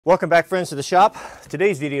Welcome back, friends, to the shop.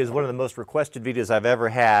 Today's video is one of the most requested videos I've ever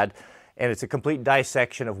had, and it's a complete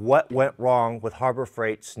dissection of what went wrong with Harbor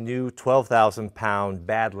Freight's new 12,000-pound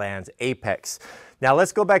Badlands Apex. Now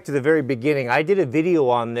let's go back to the very beginning. I did a video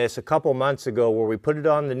on this a couple months ago where we put it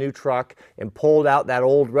on the new truck and pulled out that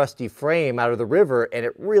old rusty frame out of the river, and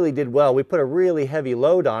it really did well. We put a really heavy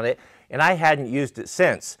load on it, and I hadn't used it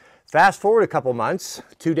since. Fast forward a couple months,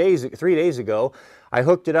 3 days ago, I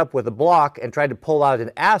hooked it up with a block and tried to pull out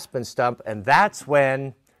an aspen stump, and that's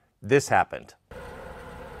when this happened.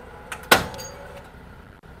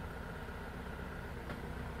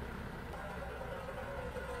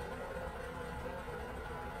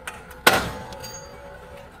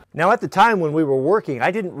 Now, at the time when we were working,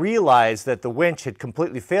 I didn't realize that the winch had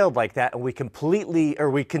completely failed like that, and we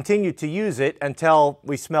continued to use it until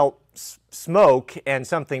we smelled smoke and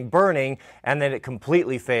something burning, and then it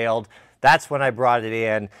completely failed. That's when I brought it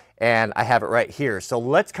in, and I have it right here. So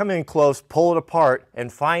let's come in close, pull it apart,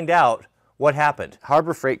 and find out what happened.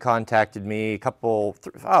 Harbor Freight contacted me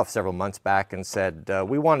several months back and said,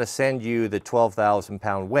 we want to send you the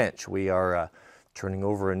 12,000-pound winch. We are turning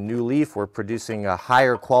over a new leaf. We're producing a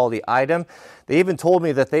higher quality item. They even told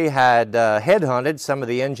me that they had headhunted some of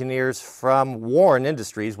the engineers from Warren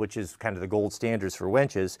Industries, which is kind of the gold standards for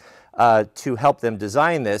winches, to help them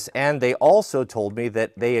design this. And they also told me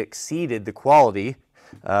that they exceeded the quality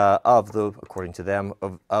according to them,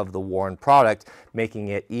 of the Warren product, making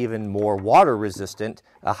it even more water resistant,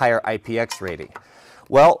 a higher IPX rating.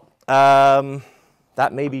 Well,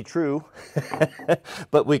 that may be true,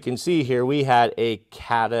 but we can see here we had a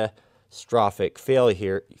catastrophic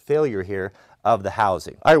failure here of the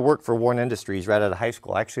housing. I worked for Warren Industries right out of high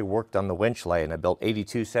school. I actually worked on the winch line. I built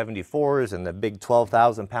 8274s and the big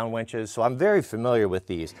 12,000-pound winches, so I'm very familiar with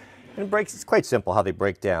these. And it's quite simple how they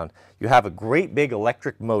break down. You have a great big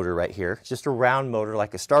electric motor right here. It's just a round motor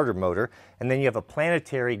like a starter motor, and then you have a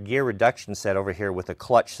planetary gear reduction set over here with a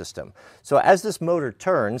clutch system. So as this motor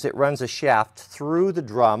turns, it runs a shaft through the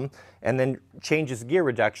drum and then changes gear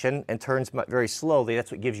reduction and turns very slowly. That's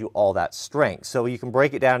what gives you all that strength. So you can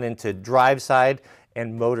break it down into drive side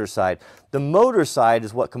and motor side. The motor side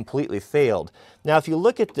is what completely failed. Now if you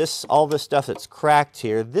look at this, all this stuff that's cracked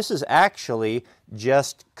here, this is actually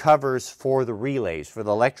just covers for the relays, for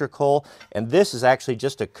the electrical, and this is actually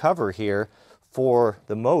just a cover here for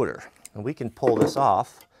the motor. And we can pull this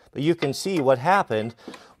off, but you can see what happened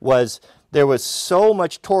was there was so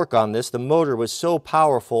much torque on this, the motor was so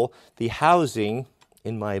powerful, the housing,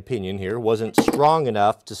 in my opinion here, wasn't strong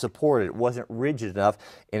enough to support it. It wasn't rigid enough,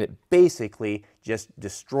 and it basically just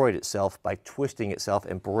destroyed itself by twisting itself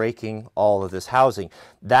and breaking all of this housing.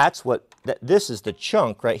 This is the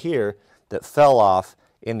chunk right here that fell off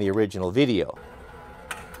in the original video.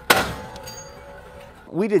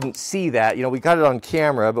 We didn't see that, we got it on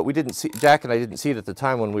camera, but we didn't see, Jack and I didn't see it at the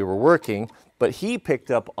time when we were working, but he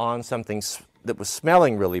picked up on something that was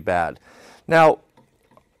smelling really bad. Now,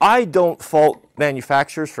 I don't fault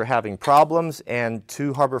manufacturers for having problems, and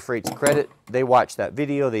to Harbor Freight's credit, they watched that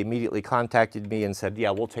video, they immediately contacted me and said,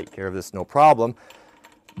 yeah, we'll take care of this, no problem.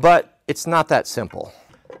 But it's not that simple.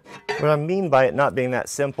 What I mean by it not being that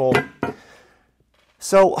simple,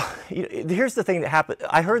 so here's the thing that happened.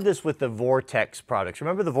 I heard this with the Vortex products.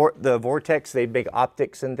 Remember the Vortex, they'd make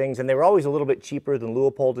optics and things, and they were always a little bit cheaper than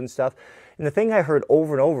Leupold and stuff. And the thing I heard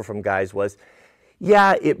over and over from guys was,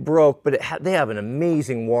 yeah, it broke, but they have an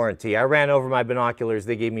amazing warranty. I ran over my binoculars,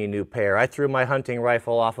 they gave me a new pair. I threw my hunting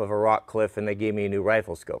rifle off of a rock cliff and they gave me a new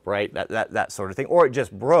rifle scope, right? That sort of thing. Or it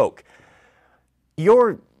just broke.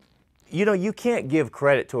 You can't give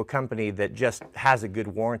credit to a company that just has a good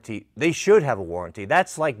warranty. They should have a warranty.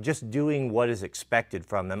 That's like just doing what is expected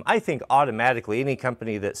from them. I think automatically any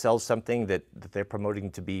company that sells something that they're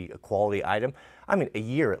promoting to be a quality item, I mean, a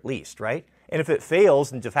year at least, right? And if it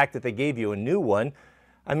fails, and the fact that they gave you a new one,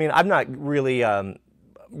 I mean, I'm not really going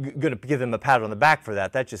to give them a pat on the back for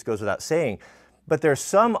that. That just goes without saying. But there are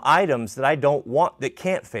some items that I don't want that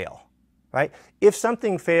can't fail, right? If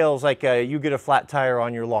something fails, like you get a flat tire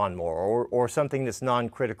on your lawnmower or something that's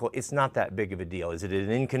non-critical, it's not that big of a deal. Is it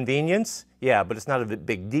an inconvenience? Yeah, but it's not a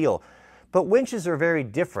big deal. But winches are very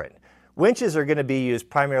different. Winches are going to be used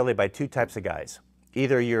primarily by two types of guys.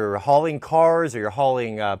 Either you're hauling cars or you're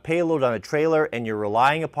hauling payload on a trailer and you're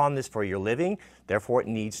relying upon this for your living, therefore it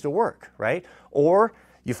needs to work, right? Or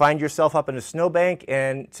you find yourself up in a snowbank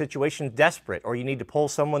and situation's desperate, or you need to pull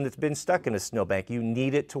someone that's been stuck in a snowbank. You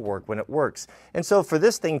need it to work when it works. And so for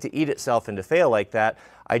this thing to eat itself and to fail like that,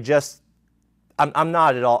 I'm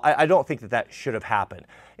not at all, I don't think that should have happened.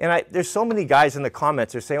 And there's so many guys in the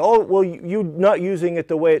comments that are saying, oh, well, you're not using it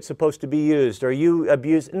the way it's supposed to be used, or you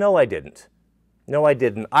abused. No, I didn't. No, I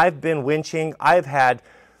didn't. I've been winching. I've had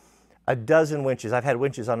a dozen winches. I've had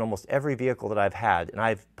winches on almost every vehicle that I've had, and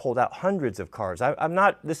I've pulled out hundreds of cars.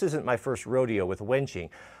 This isn't my first rodeo with winching.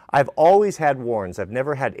 I've always had Warns. I've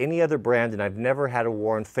never had any other brand, and I've never had a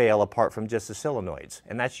Warn fail apart from just the solenoids.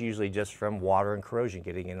 And that's usually just from water and corrosion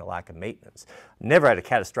getting in, a lack of maintenance. Never had a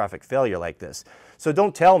catastrophic failure like this. So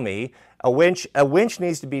don't tell me a winch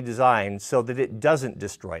needs to be designed so that it doesn't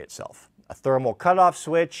destroy itself. A thermal cutoff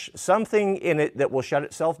switch, something in it that will shut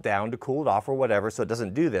itself down to cool it off or whatever so it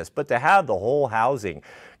doesn't do this. But to have the whole housing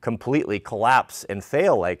completely collapse and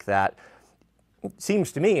fail like that,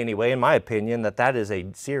 seems to me anyway, in my opinion, that is a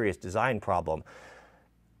serious design problem.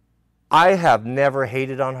 I have never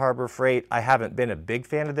hated on Harbor Freight. I haven't been a big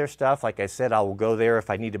fan of their stuff. Like I said, I will go there if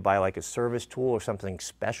I need to buy like a service tool or something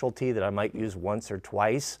specialty that I might use once or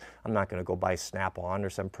twice. I'm not going to go buy Snap-on or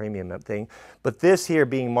some premium thing. But this here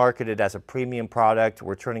being marketed as a premium product,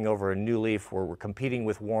 we're turning over a new leaf where we're competing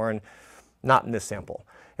with Warn, not in this sample.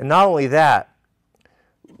 And not only that,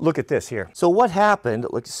 look at this here. So what happened,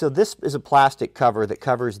 so this is a plastic cover that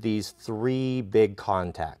covers these 3 big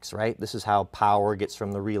contacts, right? This is how power gets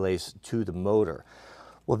from the relays to the motor.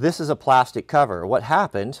 Well, this is a plastic cover. What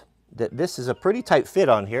happened, that this is a pretty tight fit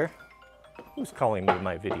on here. Who's calling me in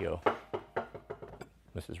my video?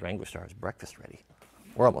 Mrs. Wranglerstar is breakfast ready.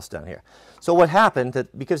 We're almost done here. So what happened,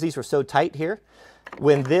 that because these were so tight here,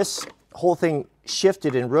 when this whole thing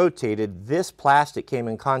shifted and rotated, this plastic came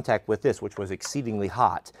in contact with this, which was exceedingly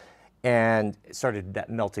hot, and it started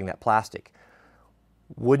melting that plastic.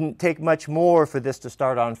 Wouldn't take much more for this to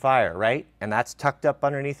start on fire, right? And that's tucked up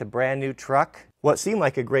underneath a brand new truck. What seemed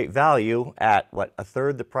like a great value at, what, a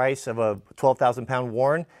third the price of a 12,000 pound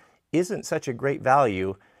Warn isn't such a great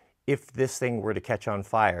value if this thing were to catch on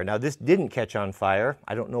fire. Now, this didn't catch on fire.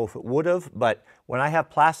 I don't know if it would have, but when I have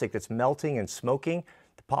plastic that's melting and smoking,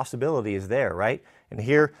 possibility is there, right? And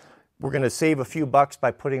here we're going to save a few bucks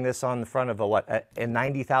by putting this on the front of a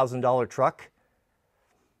 $90,000 truck.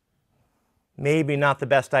 Maybe not the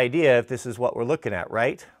best idea if this is what we're looking at,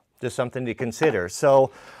 right? Just something to consider.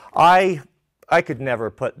 So I could never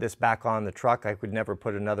put this back on the truck. I could never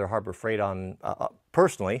put another Harbor Freight on,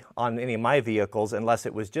 personally, on any of my vehicles unless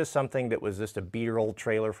it was just something that was just a beater old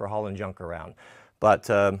trailer for hauling junk around. But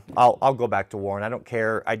I'll go back to Warn. I don't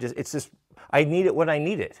care. I need it when I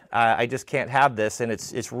need it. I just can't have this, and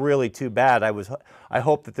it's really too bad. I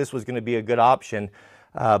hope that this was going to be a good option,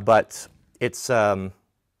 but it's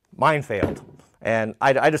mine failed, and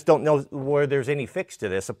I just don't know where there's any fix to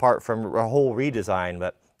this apart from a whole redesign.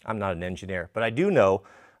 But I'm not an engineer, but I do know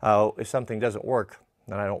if something doesn't work,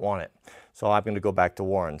 then I don't want it. So I'm going to go back to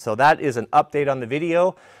Warn. So that is an update on the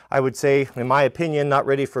video. I would say, in my opinion, not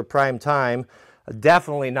ready for prime time.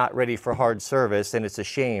 Definitely not ready for hard service, and it's a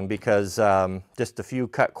shame because just a few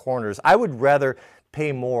cut corners. I would rather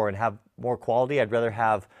pay more and have more quality. I'd rather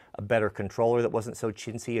have a better controller that wasn't so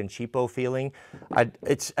chintzy and cheapo feeling.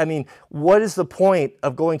 I mean, what is the point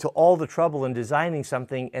of going to all the trouble and designing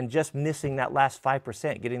something and just missing that last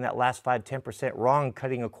 5%, getting that last 5–10% wrong,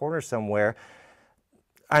 cutting a corner somewhere?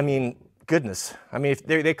 I mean, goodness. I mean, if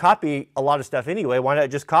they copy a lot of stuff anyway, why not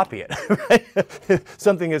just copy it? Right?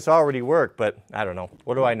 Something that's already worked, but I don't know.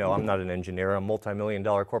 What do I know? I'm not an engineer. I'm a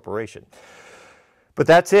multi-million-dollar corporation. But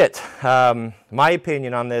that's it. My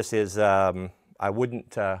opinion on this is I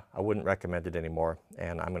wouldn't recommend it anymore,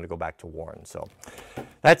 and I'm going to go back to Warn. So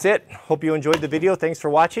that's it. Hope you enjoyed the video. Thanks for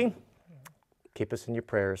watching. Keep us in your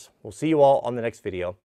prayers. We'll see you all on the next video.